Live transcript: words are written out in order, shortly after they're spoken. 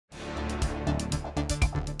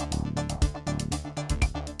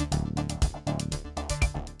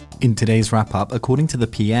In today's wrap-up, according to the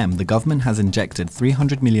PM, the government has injected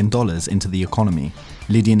 $300 million into the economy.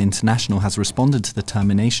 Lydian International has responded to the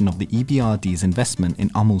termination of the EBRD's investment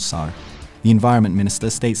in Amulsar. The Environment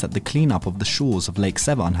Minister states that the cleanup of the shores of Lake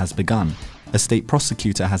Sevan has begun. A state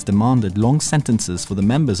prosecutor has demanded long sentences for the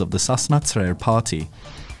members of the Sasna Tsrer Party.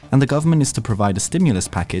 And the government is to provide a stimulus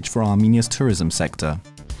package for Armenia's tourism sector.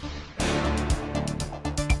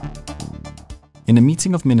 In a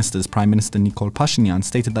meeting of ministers, Prime Minister Nikol Pashinyan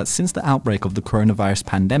stated that since the outbreak of the coronavirus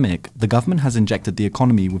pandemic, the government has injected the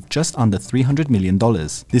economy with just under $300 million.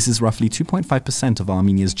 This is roughly 2.5% of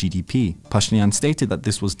Armenia's GDP. Pashinyan stated that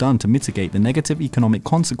this was done to mitigate the negative economic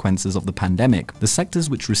consequences of the pandemic. The sectors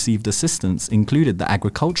which received assistance included the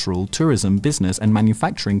agricultural, tourism, business and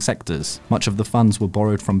manufacturing sectors. Much of the funds were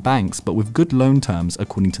borrowed from banks, but with good loan terms,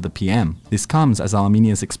 according to the PM. This comes as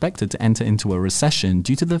Armenia is expected to enter into a recession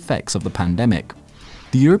due to the effects of the pandemic.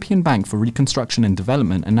 The European Bank for Reconstruction and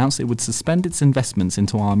Development announced it would suspend its investments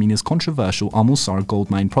into Armenia's controversial Amulsar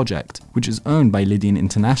gold mine project, which is owned by Lydian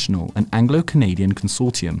International, an Anglo-Canadian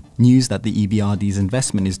consortium. News that the EBRD's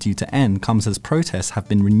investment is due to end comes as protests have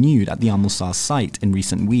been renewed at the Amulsar site in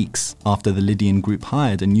recent weeks, after the Lydian group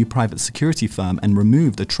hired a new private security firm and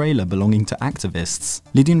removed a trailer belonging to activists.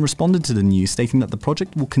 Lydian responded to the news stating that the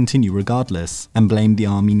project will continue regardless, and blamed the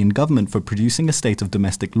Armenian government for producing a state of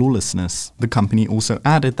domestic lawlessness. The company also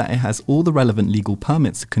added that it has all the relevant legal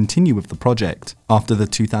permits to continue with the project. After the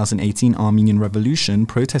 2018 Armenian Revolution,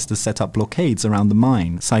 protesters set up blockades around the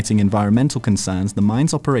mine, citing environmental concerns the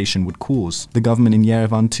mine's operation would cause. The government in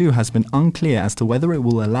Yerevan too has been unclear as to whether it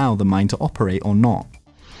will allow the mine to operate or not.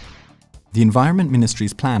 The Environment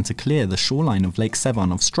Ministry's plan to clear the shoreline of Lake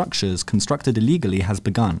Sevan of structures constructed illegally has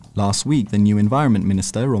begun. Last week, the new Environment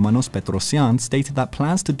Minister, Vardan Petrosyan, stated that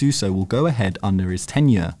plans to do so will go ahead under his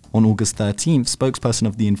tenure. On August 13th, spokesperson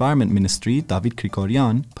of the Environment Ministry, David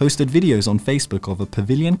Krikorian, posted videos on Facebook of a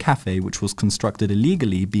pavilion cafe which was constructed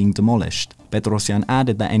illegally being demolished. Petrosyan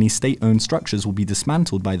added that any state-owned structures will be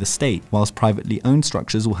dismantled by the state, whilst privately owned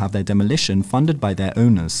structures will have their demolition funded by their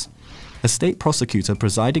owners. A state prosecutor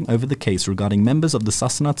presiding over the case regarding members of the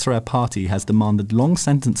Sasna Tsrer Party has demanded long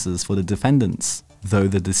sentences for the defendants. Though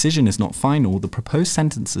the decision is not final, the proposed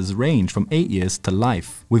sentences range from 8 years to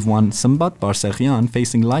life, with one Sambat Barseghian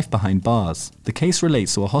facing life behind bars. The case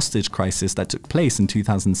relates to a hostage crisis that took place in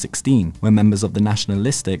 2016, where members of the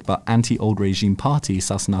nationalistic but anti-old regime party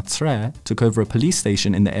Sasna Tsrer took over a police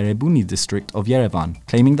station in the Erebuni district of Yerevan,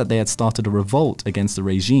 claiming that they had started a revolt against the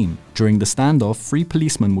regime. During the standoff, 3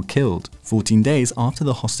 policemen were killed. 14 days after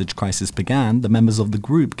the hostage crisis began, the members of the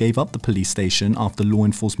group gave up the police station after law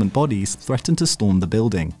enforcement bodies threatened to storm the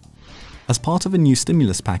building. As part of a new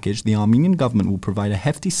stimulus package, the Armenian government will provide a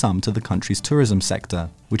hefty sum to the country's tourism sector,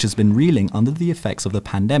 which has been reeling under the effects of the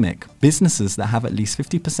pandemic. Businesses that have at least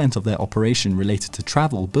 50% of their operation related to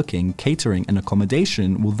travel, booking, catering and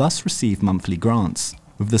accommodation will thus receive monthly grants.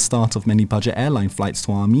 With the start of many budget airline flights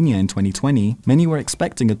to Armenia in 2020, many were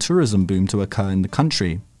expecting a tourism boom to occur in the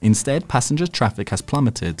country. Instead, passenger traffic has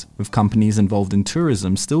plummeted, with companies involved in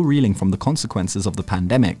tourism still reeling from the consequences of the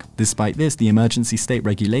pandemic. Despite this, the emergency state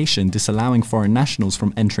regulation disallowing foreign nationals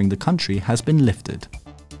from entering the country has been lifted.